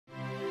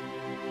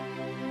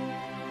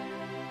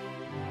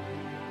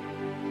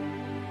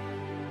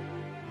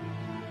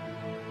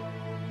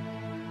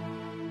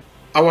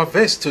Our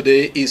verse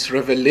today is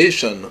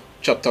Revelation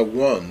chapter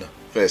 1,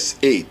 verse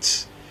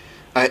 8.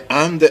 I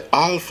am the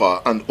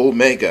Alpha and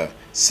Omega,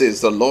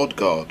 says the Lord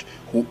God,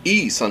 who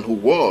is and who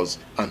was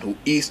and who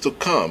is to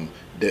come,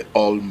 the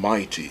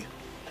Almighty.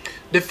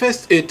 The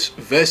first 8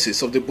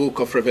 verses of the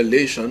book of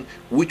Revelation,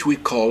 which we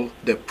call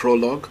the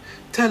prologue,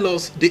 tell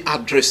us the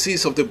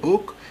addressees of the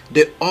book,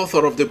 the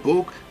author of the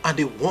book, and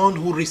the one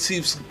who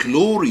receives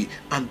glory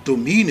and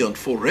dominion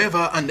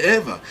forever and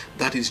ever,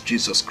 that is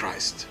Jesus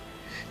Christ.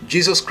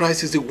 Jesus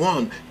Christ is the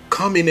one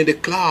coming in the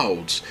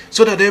clouds,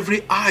 so that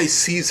every eye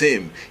sees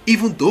him,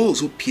 even those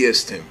who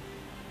pierced him.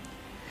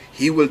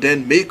 He will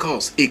then make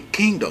us a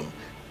kingdom,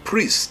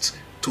 priests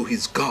to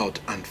his God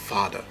and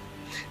Father.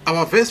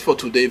 Our verse for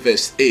today,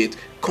 verse 8,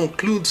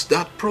 concludes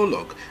that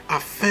prologue,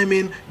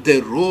 affirming the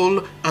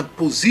role and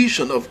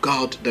position of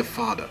God the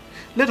Father.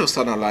 Let us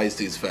analyze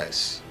this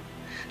verse.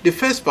 The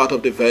first part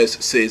of the verse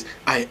says,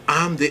 I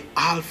am the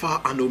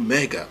Alpha and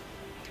Omega.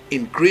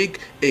 In Greek,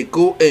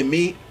 ego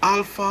eimi,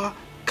 Alpha,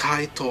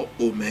 Kaito,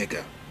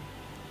 Omega.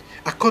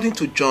 According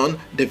to John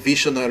the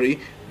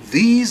visionary,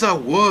 these are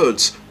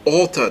words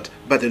uttered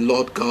by the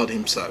Lord God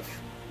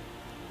himself.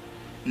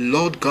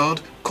 Lord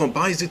God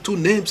combines the two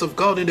names of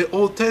God in the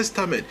Old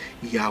Testament,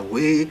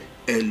 Yahweh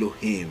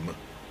Elohim.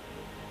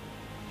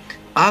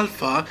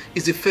 Alpha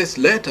is the first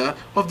letter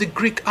of the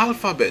Greek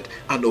alphabet,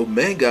 and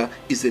Omega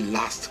is the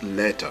last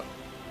letter.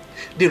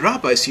 The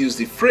rabbis use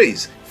the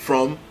phrase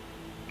from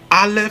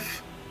Aleph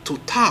to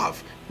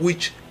Tav,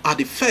 which are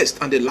the first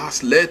and the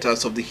last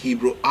letters of the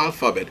Hebrew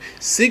alphabet,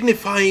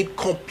 signifying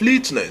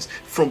completeness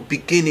from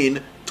beginning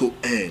to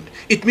end.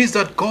 It means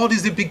that God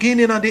is the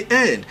beginning and the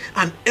end,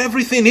 and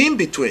everything in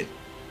between.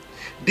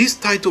 This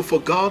title for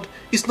God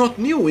is not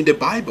new in the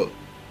Bible.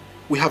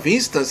 We have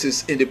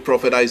instances in the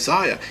prophet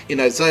Isaiah. In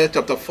Isaiah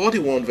chapter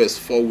 41 verse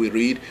 4 we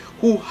read,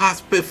 who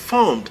has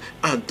performed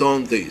and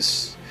done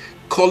this,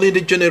 calling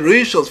the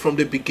generations from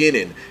the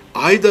beginning,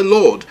 I the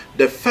Lord,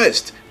 the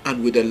first,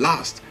 and with the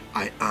last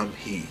I am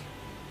he.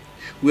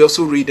 We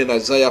also read in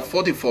Isaiah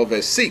 44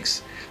 verse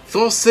 6,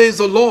 thus says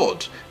the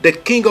Lord, the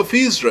King of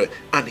Israel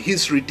and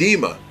his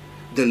Redeemer,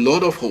 the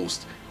Lord of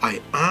hosts,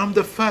 I am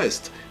the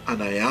first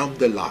and I am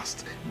the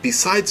last.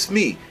 Besides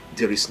me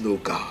there is no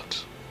God.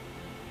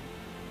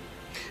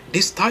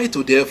 This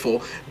title,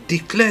 therefore,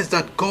 declares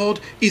that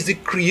God is the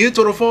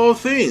creator of all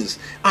things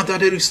and that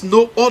there is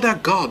no other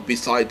God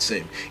besides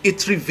him.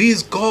 It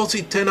reveals God's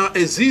eternal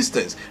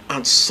existence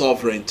and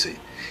sovereignty.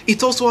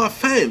 It also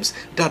affirms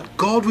that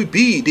God will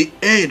be the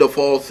end of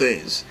all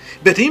things.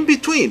 But in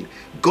between,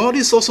 God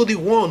is also the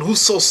one who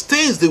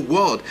sustains the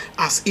world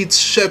as its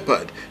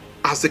shepherd,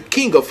 as the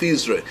King of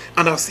Israel,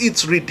 and as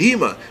its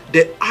Redeemer,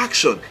 the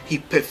action he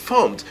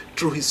performed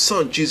through his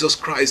Son Jesus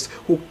Christ,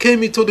 who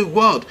came into the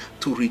world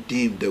to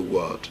redeem the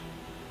world.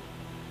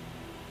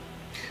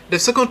 The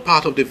second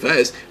part of the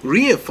verse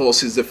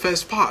reinforces the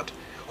first part,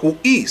 who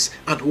is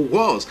and who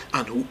was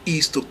and who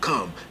is to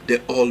come,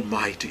 the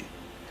Almighty.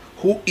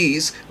 Who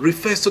is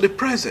refers to the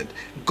present.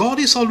 God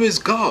is always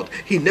God.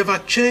 He never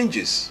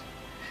changes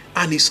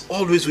and is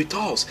always with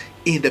us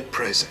in the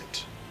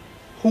present.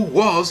 Who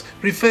was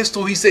refers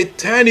to his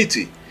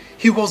eternity.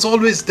 He was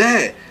always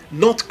there,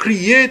 not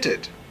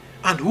created.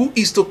 And who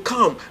is to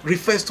come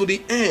refers to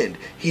the end.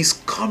 He is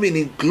coming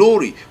in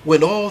glory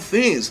when all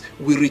things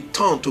will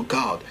return to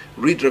God.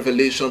 Read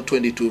Revelation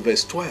 22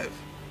 verse 12.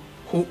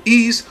 Who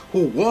is,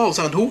 who was,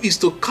 and who is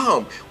to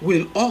come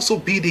will also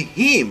be the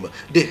hymn,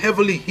 the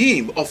heavenly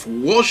hymn of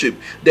worship.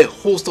 The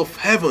host of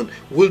heaven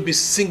will be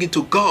singing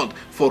to God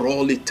for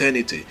all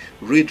eternity.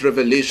 Read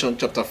Revelation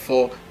chapter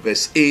 4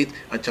 verse 8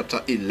 and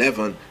chapter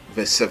 11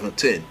 verse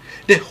 17.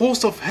 The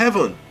host of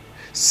heaven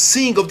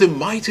sing of the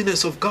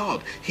mightiness of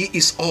God. He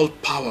is all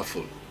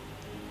powerful.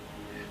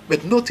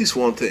 But notice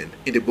one thing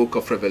in the book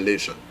of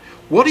Revelation.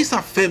 What is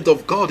affirmed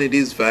of God in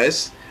this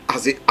verse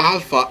as the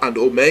Alpha and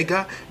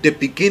Omega, the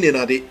beginning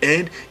and the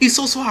end, is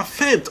also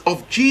affirmed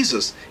of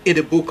Jesus in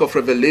the book of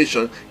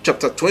Revelation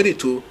chapter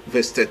 22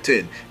 verse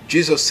 13.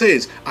 Jesus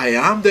says, I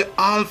am the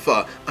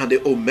Alpha and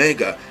the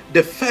Omega,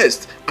 the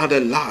first and the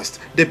last,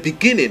 the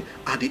beginning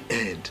and the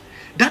end.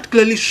 That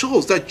clearly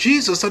shows that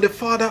Jesus and the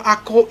Father are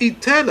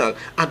co-eternal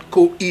and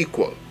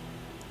co-equal.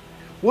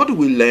 What do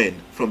we learn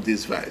from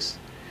this verse?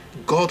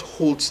 God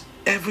holds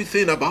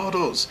everything about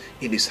us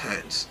in his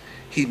hands.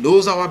 He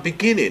knows our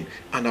beginning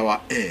and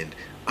our end,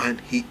 and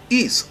he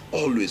is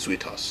always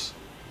with us.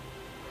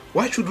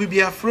 Why should we be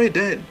afraid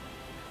then?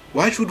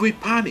 Why should we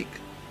panic?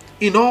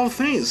 In all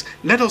things,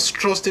 let us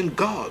trust in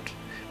God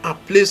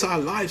and place our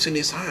lives in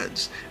his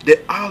hands,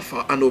 the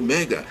Alpha and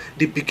Omega,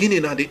 the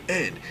beginning and the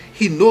end.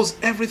 He knows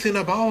everything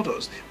about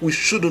us. We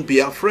shouldn't be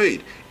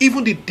afraid.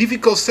 Even the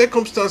difficult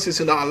circumstances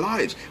in our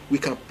lives, we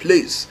can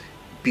place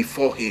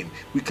before him.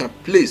 We can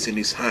place in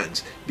his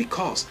hands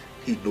because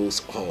he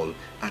knows all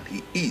and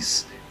he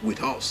is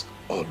with us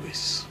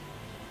always.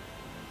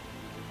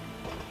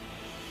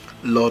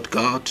 Lord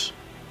God,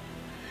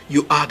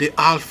 you are the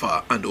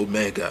Alpha and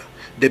Omega,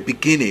 the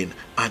beginning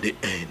and the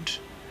end.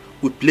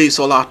 We place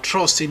all our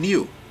trust in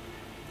you.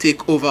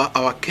 Take over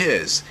our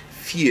cares,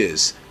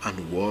 fears,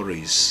 and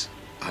worries.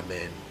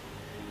 Amen.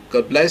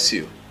 God bless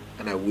you,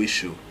 and I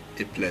wish you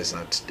a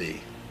pleasant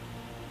day.